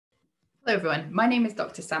Hello everyone, my name is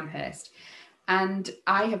Dr. Sam Hurst and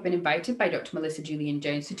I have been invited by Dr. Melissa Julian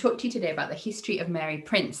Jones to talk to you today about the history of Mary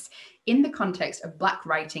Prince in the context of Black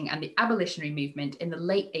writing and the abolitionary movement in the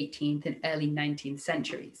late 18th and early 19th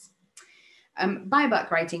centuries. By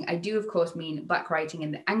Black writing, I do of course mean Black writing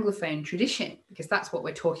in the Anglophone tradition, because that's what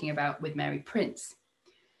we're talking about with Mary Prince.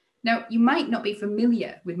 Now, you might not be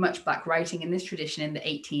familiar with much Black writing in this tradition in the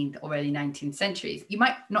 18th or early 19th centuries. You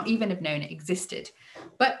might not even have known it existed,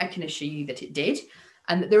 but I can assure you that it did,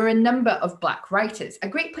 and that there are a number of Black writers. A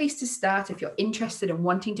great place to start if you're interested in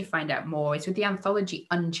wanting to find out more is with the anthology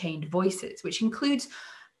Unchained Voices, which includes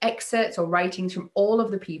excerpts or writings from all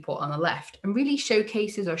of the people on the left and really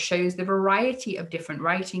showcases or shows the variety of different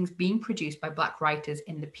writings being produced by Black writers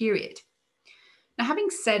in the period. Now, having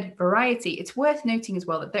said variety, it's worth noting as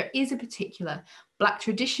well that there is a particular Black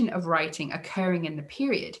tradition of writing occurring in the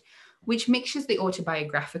period, which mixes the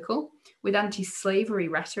autobiographical with anti-slavery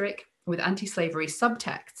rhetoric, with anti-slavery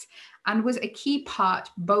subtexts, and was a key part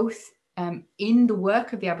both in the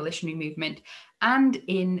work of the abolitionary movement and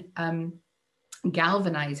in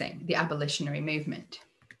galvanizing the abolitionary movement.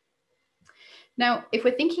 Now, if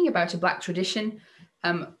we're thinking about a Black tradition,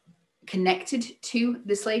 connected to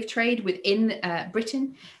the slave trade within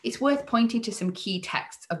Britain, it's worth pointing to some key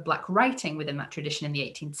texts of Black writing within that tradition in the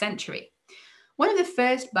 18th century. One of the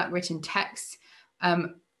first Black written texts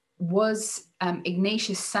was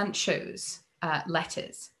Ignatius Sancho's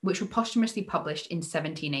letters, which were posthumously published in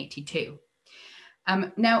 1782.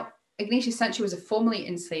 Now, Ignatius Sancho was a formerly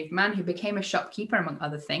enslaved man who became a shopkeeper, among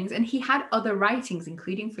other things, and he had other writings,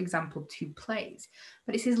 including, for example, 2 plays.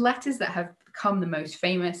 But it's his letters that have become the most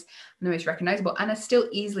famous and the most recognizable and are still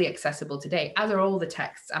easily accessible today, as are all the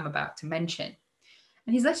texts I'm about to mention.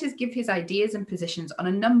 And his letters give his ideas and positions on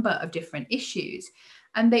a number of different issues,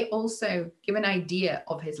 and they also give an idea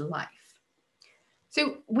of his life.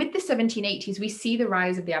 So with the 1780s, we see the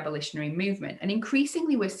rise of the abolitionary movement, and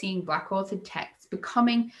increasingly we're seeing Black authored texts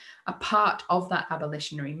becoming a part of that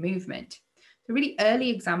abolitionary movement. The really early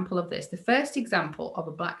example of this, the first example of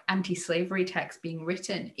a Black anti-slavery text being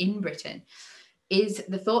written in Britain, is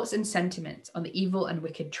the Thoughts and Sentiments on the Evil and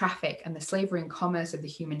Wicked Traffic and the Slavery and Commerce of the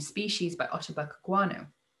Human Species by Ottobah Guano.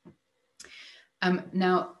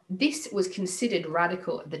 Now, this was considered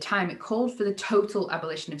radical at the time. It called for the total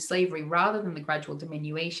abolition of slavery rather than the gradual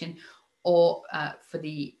diminution or for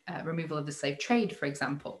the removal of the slave trade, for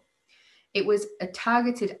example. It was a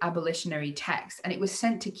targeted abolitionary text, and it was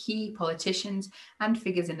sent to key politicians and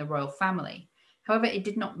figures in the royal family. However, it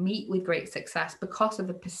did not meet with great success because of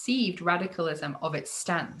the perceived radicalism of its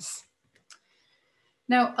stance.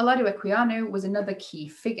 Now, Olaudah Equiano was another key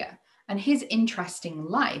figure, and his interesting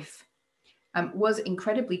life was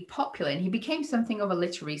incredibly popular, and he became something of a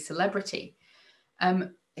literary celebrity,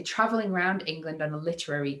 traveling around England on a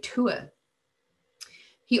literary tour.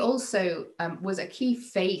 He also was a key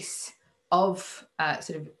face of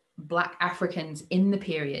sort of Black Africans in the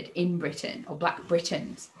period in Britain, or Black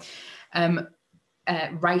Britons,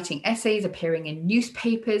 writing essays, appearing in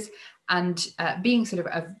newspapers, and being sort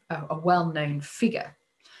of a well-known figure.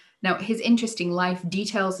 Now, his interesting life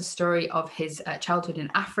details the story of his childhood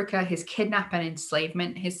in Africa, his kidnapping and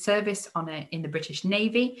enslavement, his service in the British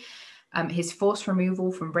Navy, his forced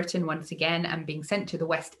removal from Britain once again and being sent to the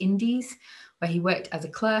West Indies, where he worked as a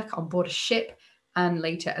clerk on board a ship and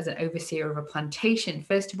later as an overseer of a plantation,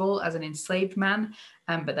 first of all as an enslaved man,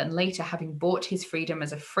 but then later having bought his freedom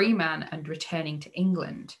as a free man and returning to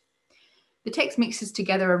England. The text mixes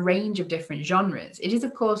together a range of different genres. It is,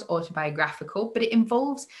 of course, autobiographical, but it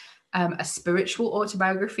involves a spiritual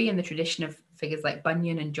autobiography in the tradition of figures like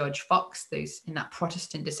Bunyan and George Fox, those in that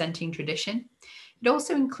Protestant dissenting tradition. It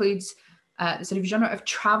also includes the sort of genre of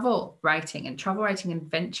travel writing and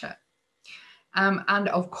adventure. And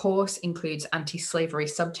of course includes anti-slavery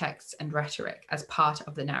subtexts and rhetoric as part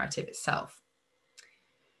of the narrative itself.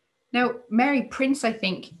 Now, Mary Prince, I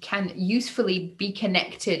think, can usefully be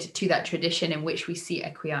connected to that tradition in which we see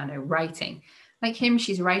Equiano writing. Like him,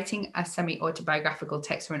 she's writing a semi-autobiographical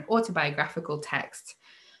text or an autobiographical text,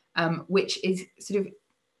 which is sort of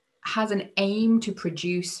has an aim to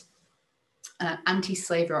produce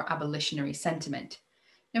anti-slavery or abolitionary sentiment.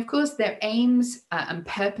 Now, of course, their aims and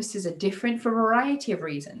purposes are different for a variety of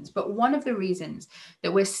reasons, but one of the reasons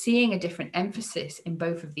that we're seeing a different emphasis in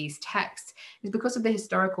both of these texts is because of the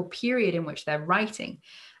historical period in which they're writing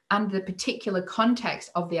and the particular context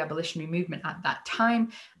of the abolitionary movement at that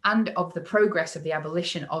time and of the progress of the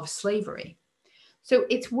abolition of slavery. So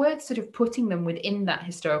it's worth sort of putting them within that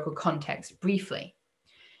historical context briefly.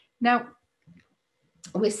 Now,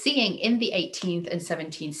 we're seeing in the 18th and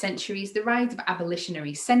 17th centuries the rise of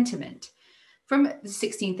abolitionary sentiment. From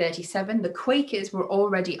 1637, the Quakers were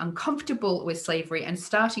already uncomfortable with slavery and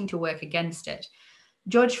starting to work against it.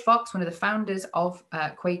 George Fox, one of the founders of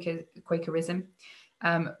Quakerism,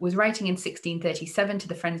 was writing in 1637 to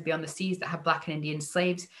the Friends Beyond the Seas that had Black and Indian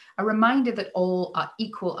slaves, a reminder that all are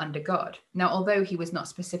equal under God. Now, although he was not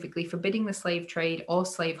specifically forbidding the slave trade or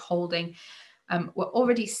slave holding, we're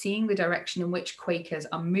already seeing the direction in which Quakers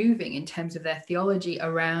are moving in terms of their theology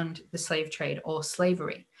around the slave trade or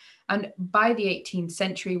slavery. And by the 18th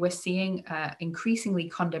century, we're seeing increasingly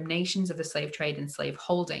condemnations of the slave trade and slave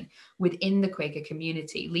holding within the Quaker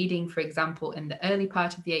community, leading, for example, in the early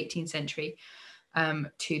part of the 18th century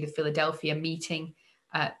to the Philadelphia meeting,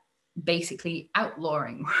 basically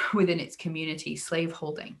outlawing within its community slave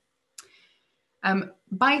holding.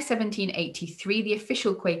 By 1783, the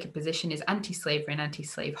official Quaker position is anti-slavery and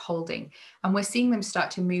anti-slave holding, and we're seeing them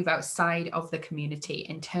start to move outside of the community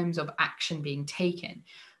in terms of action being taken,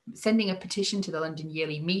 sending a petition to the London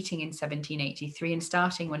Yearly Meeting in 1783 and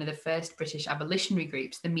starting one of the first British abolitionary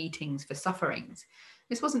groups, the Meetings for Sufferings.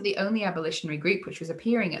 This wasn't the only abolitionary group which was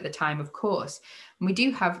appearing at the time, of course. And we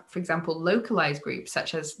do have, for example, localized groups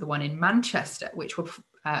such as the one in Manchester, which were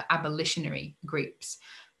abolitionary groups,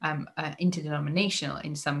 interdenominational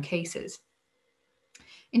in some cases.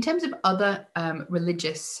 In terms of other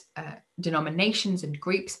religious denominations and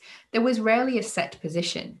groups, there was rarely a set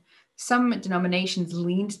position. Some denominations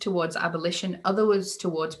leaned towards abolition, others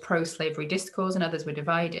towards pro-slavery discourse, and others were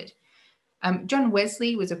divided. John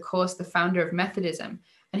Wesley was, of course, the founder of Methodism,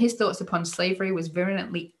 and his thoughts upon slavery was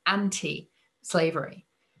virulently anti-slavery.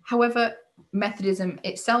 However, Methodism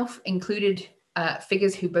itself included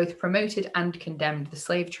figures who both promoted and condemned the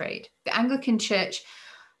slave trade. The Anglican Church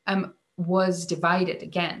was divided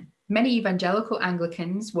again. Many evangelical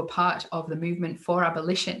Anglicans were part of the movement for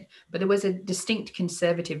abolition, but there was a distinct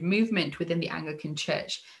conservative movement within the Anglican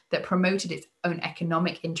Church that promoted its own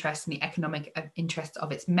economic interests and the economic interests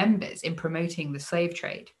of its members in promoting the slave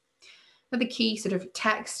trade. But the key sort of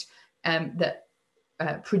text that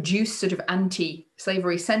produced sort of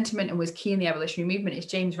anti-slavery sentiment and was key in the abolitionary movement is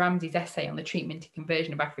James Ramsay's essay on the treatment and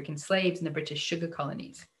conversion of African slaves in the British sugar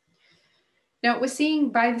colonies. Now, we're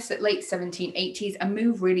seeing by the late 1780s a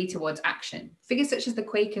move really towards action. Figures such as the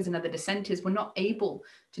Quakers and other dissenters were not able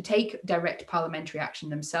to take direct parliamentary action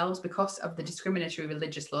themselves because of the discriminatory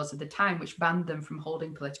religious laws of the time, which banned them from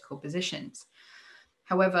holding political positions.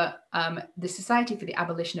 However, the Society for the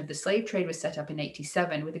Abolition of the Slave Trade was set up in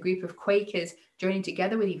 87 with a group of Quakers joining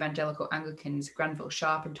together with evangelical Anglicans Granville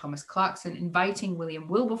Sharp and Thomas Clarkson, inviting William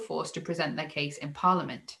Wilberforce to present their case in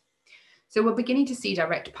Parliament. So we're beginning to see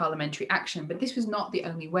direct parliamentary action, but this was not the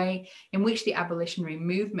only way in which the abolitionary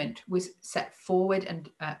movement was set forward and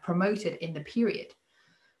promoted in the period.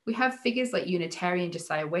 We have figures like Unitarian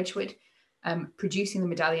Josiah Wedgwood producing the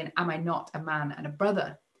medallion, Am I Not a Man and a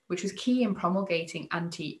Brother?, which was key in promulgating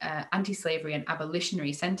anti-slavery and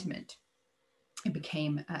abolitionary sentiment. It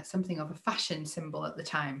became something of a fashion symbol at the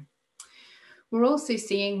time. We're also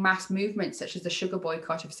seeing mass movements such as the sugar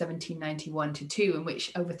boycott of 1791-2, in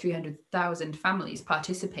which over 300,000 families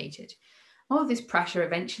participated. All of this pressure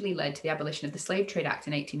eventually led to the abolition of the Slave Trade Act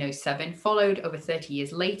in 1807, followed over 30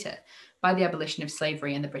 years later by the abolition of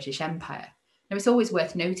slavery in the British Empire. Now, it's always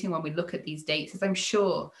worth noting when we look at these dates, as I'm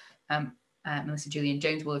sure Melissa Julian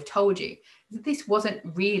Jones will have told you, that this wasn't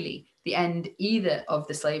really the end either of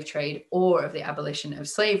the slave trade or of the abolition of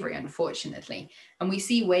slavery, unfortunately. And we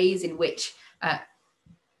see ways in which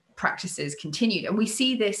practices continued. And we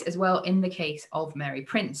see this as well in the case of Mary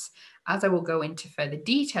Prince, as I will go into further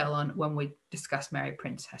detail on when we discuss Mary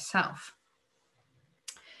Prince herself.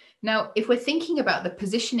 Now, if we're thinking about the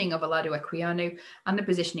positioning of Olaudah Equiano and the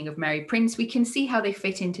positioning of Mary Prince, we can see how they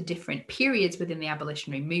fit into different periods within the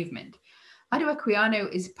abolitionary movement. Olaudah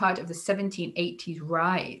Equiano is part of the 1780s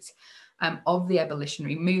rise of the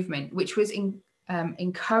abolitionary movement, which was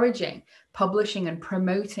encouraging publishing and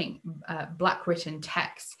promoting Black written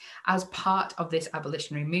texts as part of this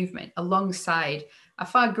abolitionary movement, alongside a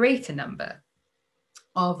far greater number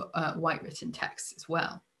of white written texts as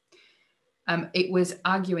well. It was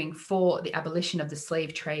arguing for the abolition of the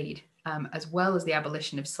slave trade, as well as the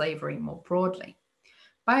abolition of slavery more broadly.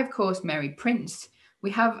 By, of course, Mary Prince,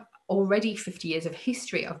 we have already 50 years of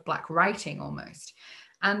history of Black writing almost.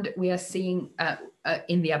 And we are seeing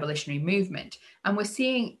in the abolitionary movement, and we're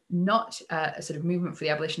seeing not a sort of movement for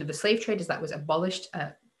the abolition of the slave trade, as that was abolished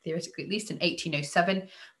theoretically at least in 1807,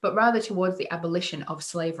 but rather towards the abolition of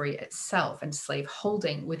slavery itself and slave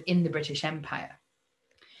holding within the British Empire.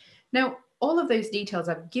 Now, all of those details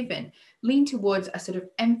I've given lean towards a sort of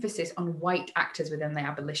emphasis on white actors within the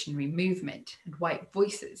abolitionary movement and white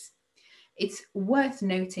voices. It's worth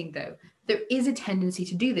noting, though, there is a tendency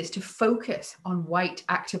to do this, to focus on white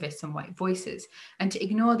activists and white voices, and to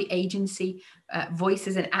ignore the agency,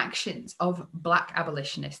 voices and actions of Black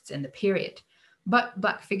abolitionists in the period. But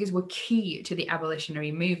Black figures were key to the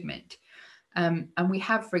abolitionary movement. And we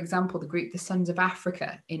have, for example, the group the Sons of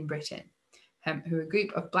Africa in Britain, who are a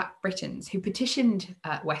group of Black Britons who petitioned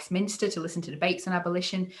Westminster to listen to debates on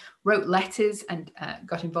abolition, wrote letters and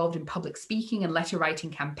got involved in public speaking and letter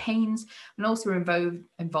writing campaigns, and also were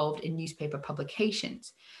involved in newspaper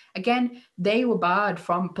publications. Again, they were barred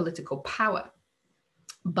from political power,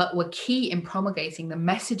 but were key in promulgating the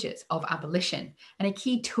messages of abolition. And a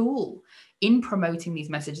key tool in promoting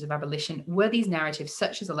these messages of abolition were these narratives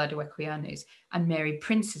such as Oladu Equiano's and Mary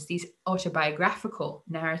Prince's, these autobiographical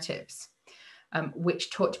narratives,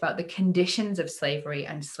 which talked about the conditions of slavery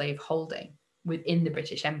and slaveholding within the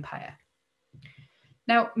British Empire.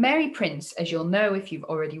 Now, Mary Prince, as you'll know if you've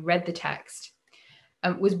already read the text,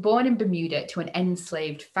 was born in Bermuda to an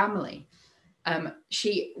enslaved family.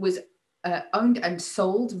 She was owned and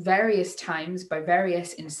sold various times by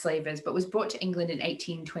various enslavers, but was brought to England in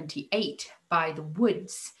 1828 by the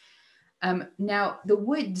Woods. Now, the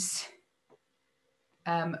Woods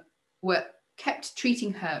were kept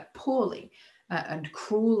treating her poorly and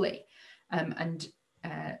cruelly, and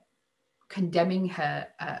condemning her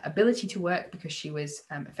ability to work because she was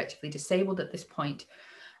effectively disabled at this point,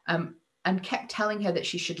 and kept telling her that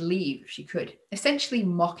she should leave if she could, essentially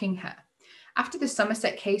mocking her. After the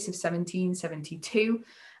Somerset case of 1772,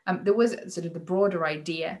 there was sort of the broader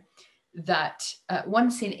idea that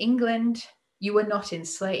once in England, you were not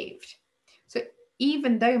enslaved. So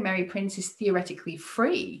even though Mary Prince is theoretically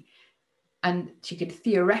free, and she could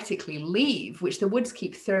theoretically leave, which the Woods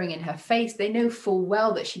keep throwing in her face, they know full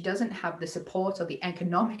well that she doesn't have the support or the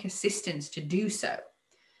economic assistance to do so.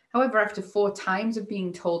 However, after 4 times of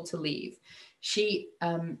being told to leave, she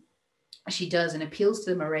does and appeals to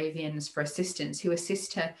the Moravians for assistance, who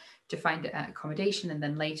assist her to find accommodation and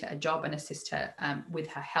then later a job, and assist her with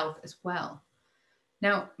her health as well.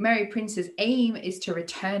 Now, Mary Prince's aim is to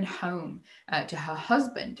return home to her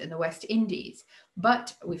husband in the West Indies,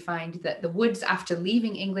 but we find that the Woods, after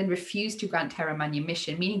leaving England, refused to grant her a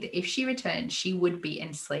manumission, meaning that if she returned, she would be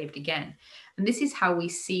enslaved again. And this is how we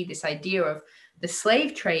see this idea of the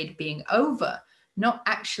slave trade being over, not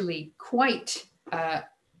actually quite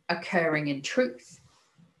occurring in truth.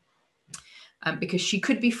 Because she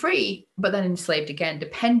could be free, but then enslaved again,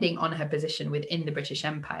 depending on her position within the British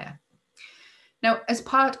Empire. Now, as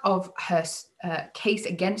part of her case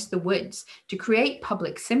against the Woods, to create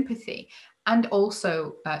public sympathy and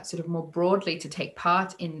also sort of more broadly to take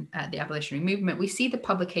part in the abolitionary movement, we see the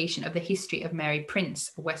publication of the History of Mary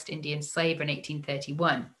Prince, a West Indian slave, in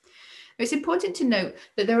 1831. It's important to note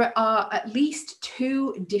that there are at least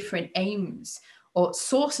 2 different aims or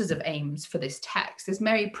sources of aims for this text. There's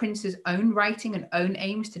Mary Prince's own writing and own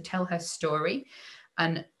aims to tell her story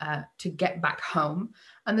and to get back home.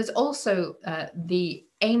 And there's also the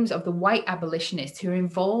aims of the white abolitionists who are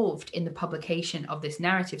involved in the publication of this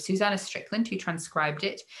narrative. Susanna Strickland, who transcribed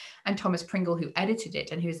it, and Thomas Pringle, who edited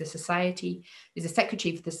it, and who is the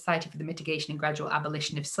secretary for the Society for the Mitigation and Gradual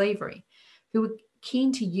Abolition of Slavery, who were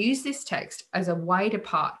keen to use this text as a wider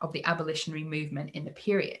part of the abolitionary movement in the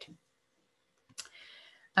period.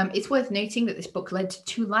 It's worth noting that this book led to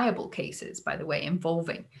 2 libel cases, by the way,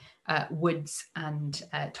 involving Woods and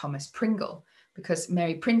Thomas Pringle, because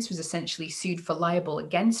Mary Prince was essentially sued for libel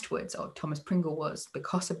against Woods, or Thomas Pringle was,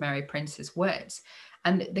 because of Mary Prince's words.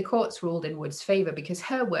 And the courts ruled in Woods' favour because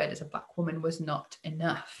her word as a Black woman was not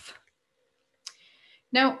enough.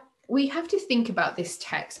 Now, we have to think about this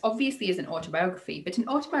text, obviously, as an autobiography, but an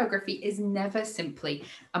autobiography is never simply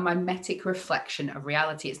a mimetic reflection of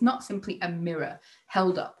reality. It's not simply a mirror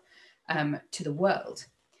held up to the world.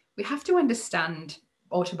 We have to understand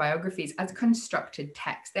autobiographies as constructed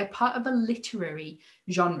texts. They're part of a literary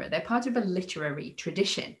genre. They're part of a literary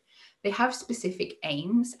tradition. They have specific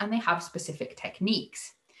aims and they have specific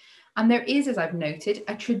techniques. And there is, as I've noted,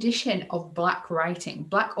 a tradition of Black writing,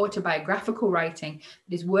 Black autobiographical writing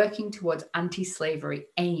that is working towards anti-slavery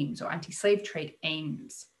aims or anti-slave trade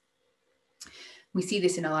aims. We see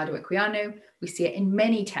this in Oladu Equiano, we see it in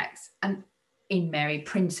many texts, and in Mary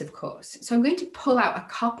Prince, of course. So I'm going to pull out a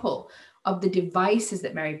couple of the devices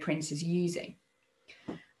that Mary Prince is using.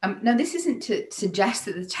 Now, this isn't to suggest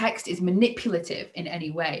that the text is manipulative in any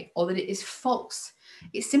way or that it is false.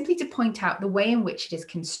 It's simply to point out the way in which it is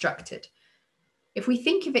constructed. If we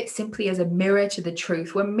think of it simply as a mirror to the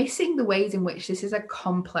truth, we're missing the ways in which this is a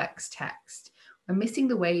complex text. We're missing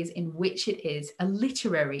the ways in which it is a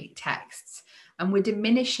literary text, and we're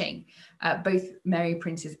diminishing both Mary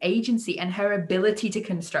Prince's agency and her ability to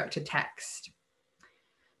construct a text.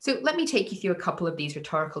 So let me take you through a couple of these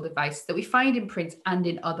rhetorical devices that we find in Prince and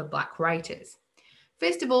in other Black writers.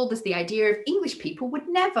 First of all, there's the idea of English people would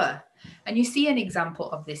never. And you see an example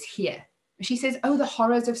of this here. She says, "Oh, the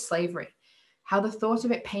horrors of slavery, how the thought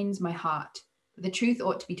of it pains my heart. But the truth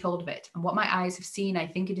ought to be told of it. And what my eyes have seen, I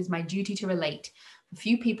think it is my duty to relate. For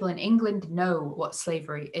few people in England know what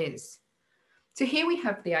slavery is." So here we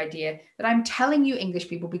have the idea that I'm telling you English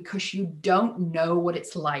people because you don't know what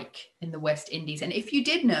it's like in the West Indies. And if you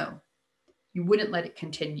did know, you wouldn't let it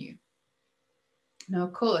continue. Now,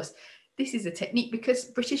 of course, this is a technique because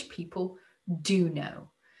British people do know.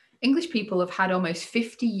 English people have had almost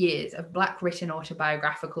 50 years of Black written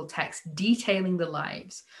autobiographical text detailing the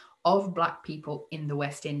lives of Black people in the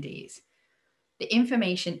West Indies. The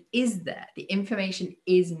information is there. The information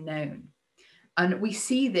is known. And we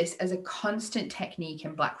see this as a constant technique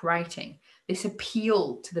in Black writing, this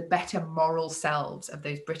appeal to the better moral selves of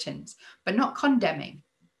those Britons, but not condemning,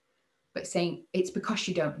 but saying it's because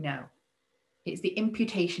you don't know. It's the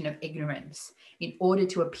imputation of ignorance in order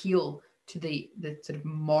to appeal to the sort of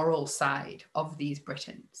moral side of these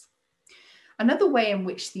Britons. Another way in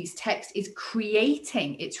which these texts is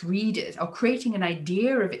creating its readers or creating an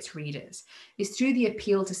idea of its readers is through the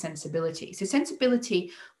appeal to sensibility. So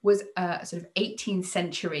sensibility was a sort of 18th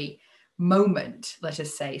century moment, let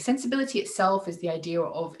us say. Sensibility itself is the idea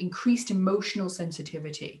of increased emotional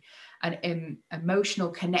sensitivity and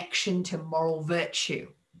emotional connection to moral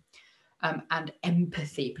virtue and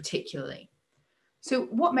empathy particularly. So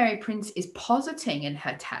what Mary Prince is positing in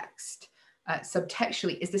her text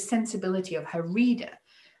subtextually is the sensibility of her reader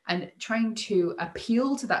and trying to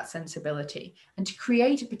appeal to that sensibility and to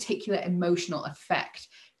create a particular emotional effect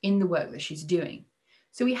in the work that she's doing.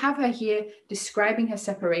 So we have her here describing her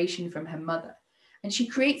separation from her mother, and she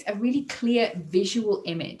creates a really clear visual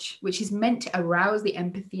image, which is meant to arouse the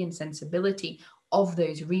empathy and sensibility of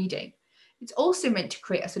those reading. It's also meant to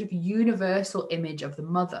create a sort of universal image of the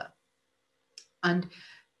mother and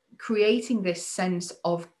creating this sense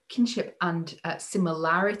of kinship and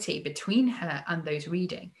similarity between her and those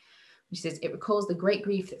reading. She says, "It recalls the great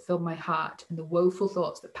grief that filled my heart and the woeful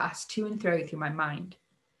thoughts that passed to and fro through my mind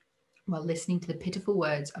while listening to the pitiful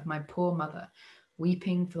words of my poor mother,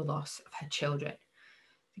 weeping for the loss of her children."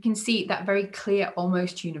 You can see that very clear,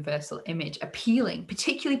 almost universal image appealing,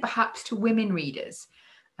 particularly perhaps to women readers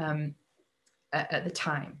at the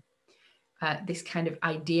time. This kind of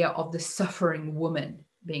idea of the suffering woman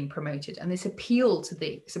being promoted and this appeal to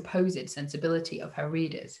the supposed sensibility of her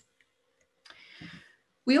readers.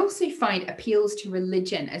 We also find appeals to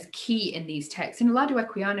religion as key in these texts. In Lado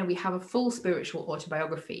Equiano, we have a full spiritual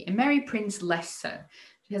autobiography. In Mary Prince, less so.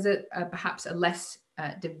 She has perhaps a less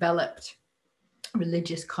developed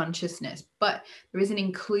religious consciousness, but there is an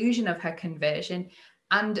inclusion of her conversion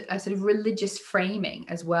and a sort of religious framing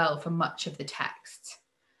as well for much of the text.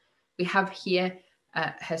 We have here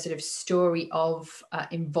her sort of story of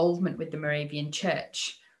involvement with the Moravian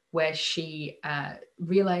Church, where she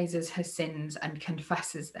realizes her sins and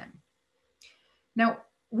confesses them. Now,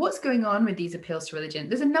 what's going on with these appeals to religion?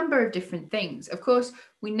 There's a number of different things. Of course,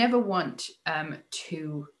 we never want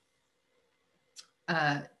to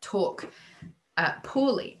talk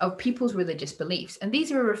poorly of people's religious beliefs, and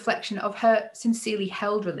these are a reflection of her sincerely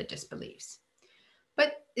held religious beliefs.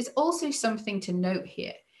 But there's also something to note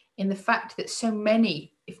here in the fact that so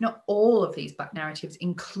many, if not all of these Black narratives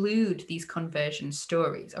include these conversion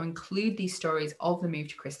stories or include these stories of the move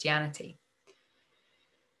to Christianity.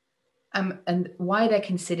 And why they're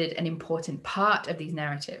considered an important part of these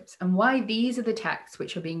narratives and why these are the texts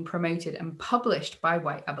which are being promoted and published by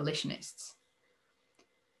white abolitionists.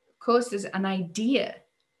 Of course, there's an idea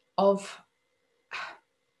of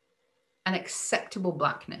an acceptable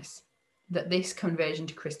Blackness that this conversion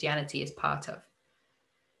to Christianity is part of.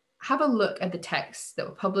 Have a look at the texts that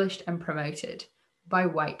were published and promoted by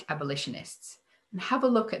white abolitionists and have a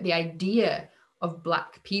look at the idea of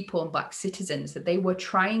Black people and Black citizens that they were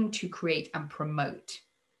trying to create and promote.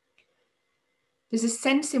 There's a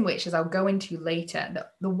sense in which, as I'll go into later,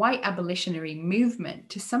 that the white abolitionary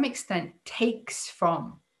movement to some extent takes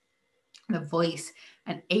from the voice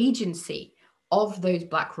and agency of those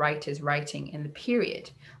Black writers writing in the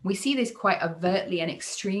period. We see this quite overtly and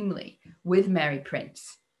extremely with Mary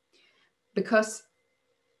Prince. Because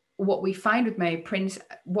what we find with Mary Prince,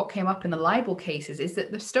 what came up in the libel cases, is that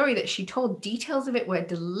the story that she told, details of it were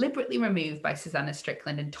deliberately removed by Susanna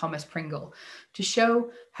Strickland and Thomas Pringle to show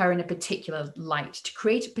her in a particular light, to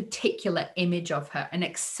create a particular image of her, an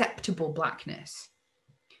acceptable Blackness.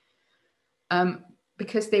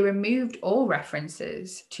 because they removed all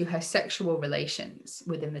references to her sexual relations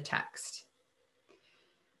within the text.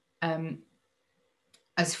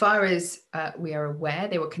 As far as we are aware,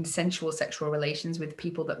 they were consensual sexual relations with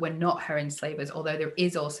people that were not her enslavers, although there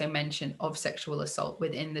is also mention of sexual assault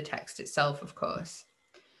within the text itself, of course.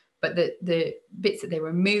 But the bits that they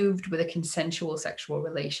removed were the consensual sexual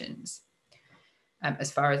relations,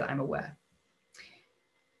 as far as I'm aware.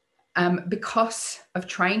 Because of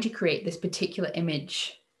trying to create this particular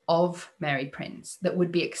image of Mary Prince that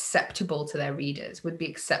would be acceptable to their readers, would be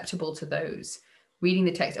acceptable to those reading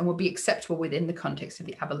the text, and would be acceptable within the context of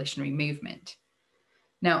the abolitionary movement.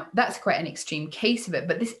 Now, that's quite an extreme case of it,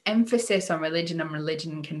 but this emphasis on religion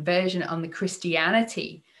and conversion, on the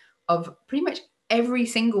Christianity of pretty much every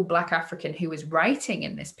single Black African who was writing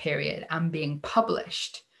in this period and being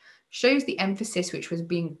published, shows the emphasis which was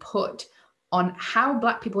being put on how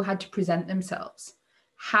Black people had to present themselves,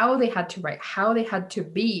 how they had to write, how they had to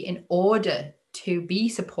be in order to be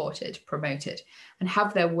supported, promoted, and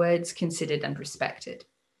have their words considered and respected.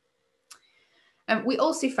 We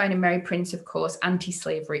also find in Mary Prince, of course,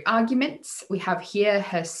 anti-slavery arguments. We have here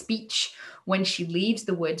her speech when she leaves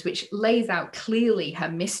the woods, which lays out clearly her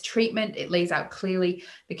mistreatment. It lays out clearly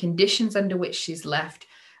the conditions under which she's left,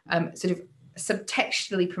 sort of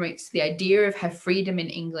subtextually promotes the idea of her freedom in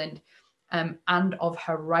England and of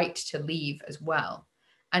her right to leave as well,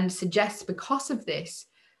 and suggests because of this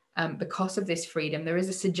freedom, there is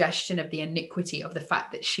a suggestion of the iniquity of the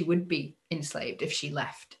fact that she would be enslaved if she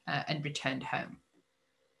left and returned home.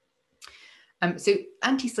 So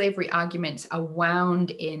anti-slavery arguments are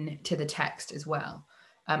wound into the text as well,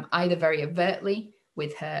 either very overtly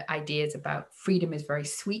with her ideas about freedom is very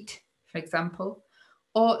sweet, for example,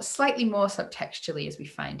 or slightly more subtextually as we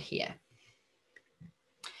find here.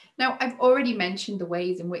 Now, I've already mentioned the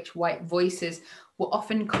ways in which white voices were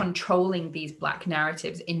often controlling these Black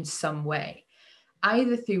narratives in some way,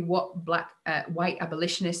 either through what white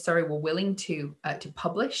abolitionists, were willing to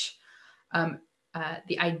publish,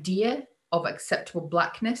 the idea of acceptable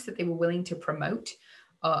Blackness that they were willing to promote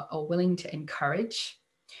or willing to encourage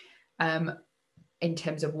in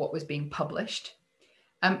terms of what was being published.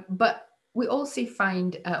 But we also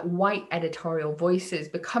find white editorial voices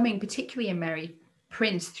becoming, particularly in Mary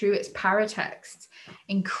Prince, through its paratexts,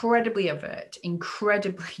 incredibly overt,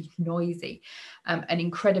 incredibly noisy, and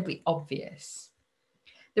incredibly obvious.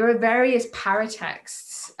 There are various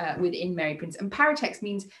paratexts within Mary Prince, and paratext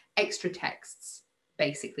means extra texts,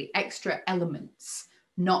 basically, extra elements,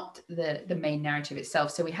 not the main narrative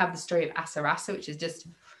itself. So we have the story of Asa, which is just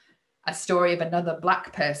a story of another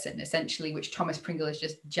Black person, essentially, which Thomas Pringle has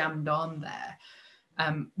just jammed on there.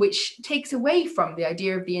 Which takes away from the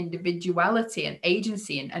idea of the individuality and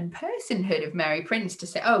agency and personhood of Mary Prince to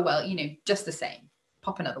say, oh, well, just the same,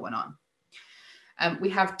 pop another one on. We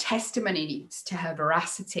have testimonies to her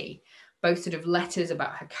veracity, both sort of letters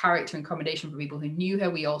about her character and commendation for people who knew her.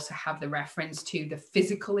 We also have the reference to the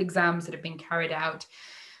physical exams that have been carried out.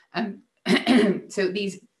 So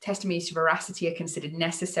these testimonies to veracity are considered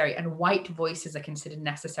necessary, and white voices are considered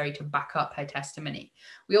necessary to back up her testimony.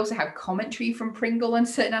 We also have commentary from Pringle on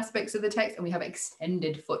certain aspects of the text, and we have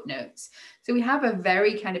extended footnotes. So we have a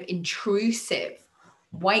very kind of intrusive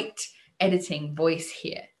white editing voice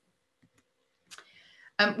here.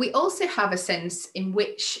 We also have a sense in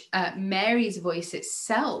which Mary's voice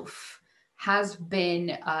itself has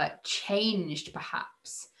been changed,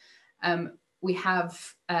 perhaps. We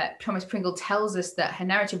have Thomas Pringle tells us that her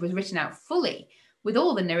narrative was written out fully with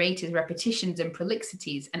all the narrator's repetitions and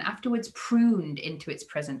prolixities and afterwards pruned into its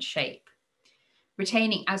present shape,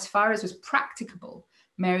 retaining as far as was practicable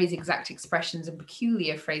Mary's exact expressions and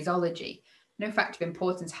peculiar phraseology. No fact of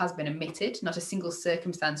importance has been omitted, not a single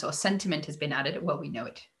circumstance or sentiment has been added. Well, we know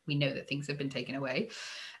it. We know that things have been taken away.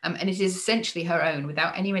 And it is essentially her own,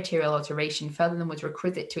 without any material alteration further than was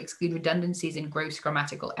requisite to exclude redundancies and gross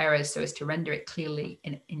grammatical errors so as to render it clearly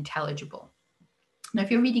intelligible. Now,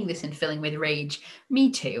 if you're reading this and filling with rage,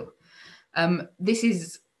 me too. This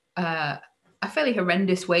is a fairly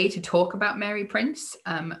horrendous way to talk about Mary Prince.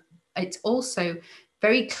 It's also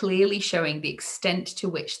very clearly showing the extent to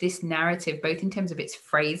which this narrative, both in terms of its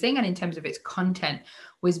phrasing and in terms of its content,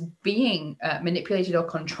 was being manipulated or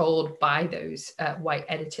controlled by those white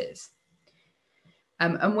editors.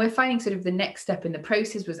 And we're finding sort of the next step in the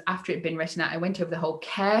process was after it had been written out, I went over the whole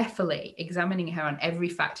carefully, examining her on every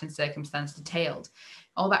fact and circumstance detailed.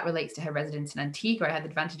 All that relates to her residence in Antigua. I had the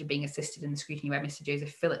advantage of being assisted in the scrutiny by Mr.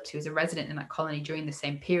 Joseph Phillips, who was a resident in that colony during the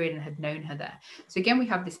same period and had known her there. So again, we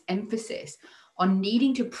have this emphasis on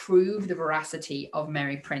needing to prove the veracity of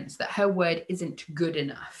Mary Prince, that her word isn't good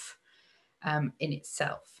enough in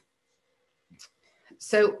itself.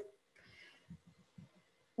 So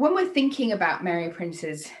when we're thinking about Mary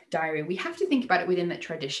Prince's diary, we have to think about it within that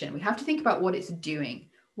tradition. We have to think about what it's doing,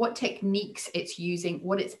 what techniques it's using,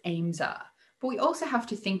 what its aims are. But we also have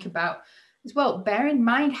to think about, as well, bear in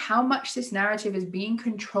mind how much this narrative is being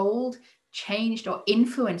controlled, changed, or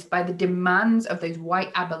influenced by the demands of those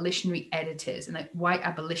white abolitionary editors and that white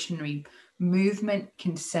abolitionary movement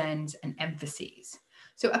concerns and emphases.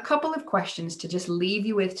 So a couple of questions to just leave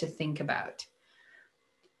you with to think about.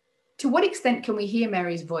 To what extent can we hear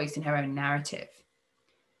Mary's voice in her own narrative?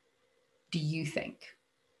 Do you think?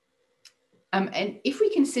 And if we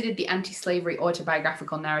considered the anti-slavery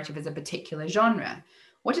autobiographical narrative as a particular genre,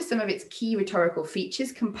 what are some of its key rhetorical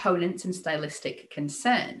features, components, and stylistic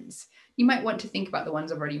concerns? You might want to think about the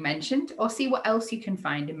ones I've already mentioned, or see what else you can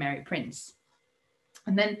find in Mary Prince.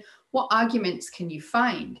 And then what arguments can you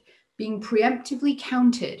find being preemptively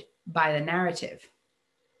countered by the narrative?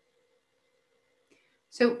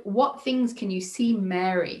 So what things can you see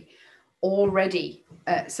Mary already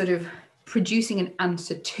sort of producing an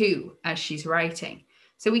answer to as she's writing?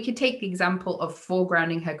 So we could take the example of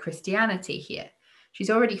foregrounding her Christianity here. She's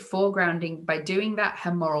already foregrounding, by doing that,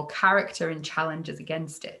 her moral character and challenges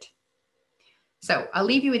against it. So I'll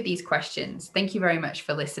leave you with these questions. Thank you very much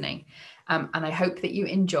for listening. And I hope that you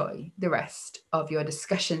enjoy the rest of your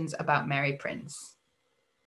discussions about Mary Prince.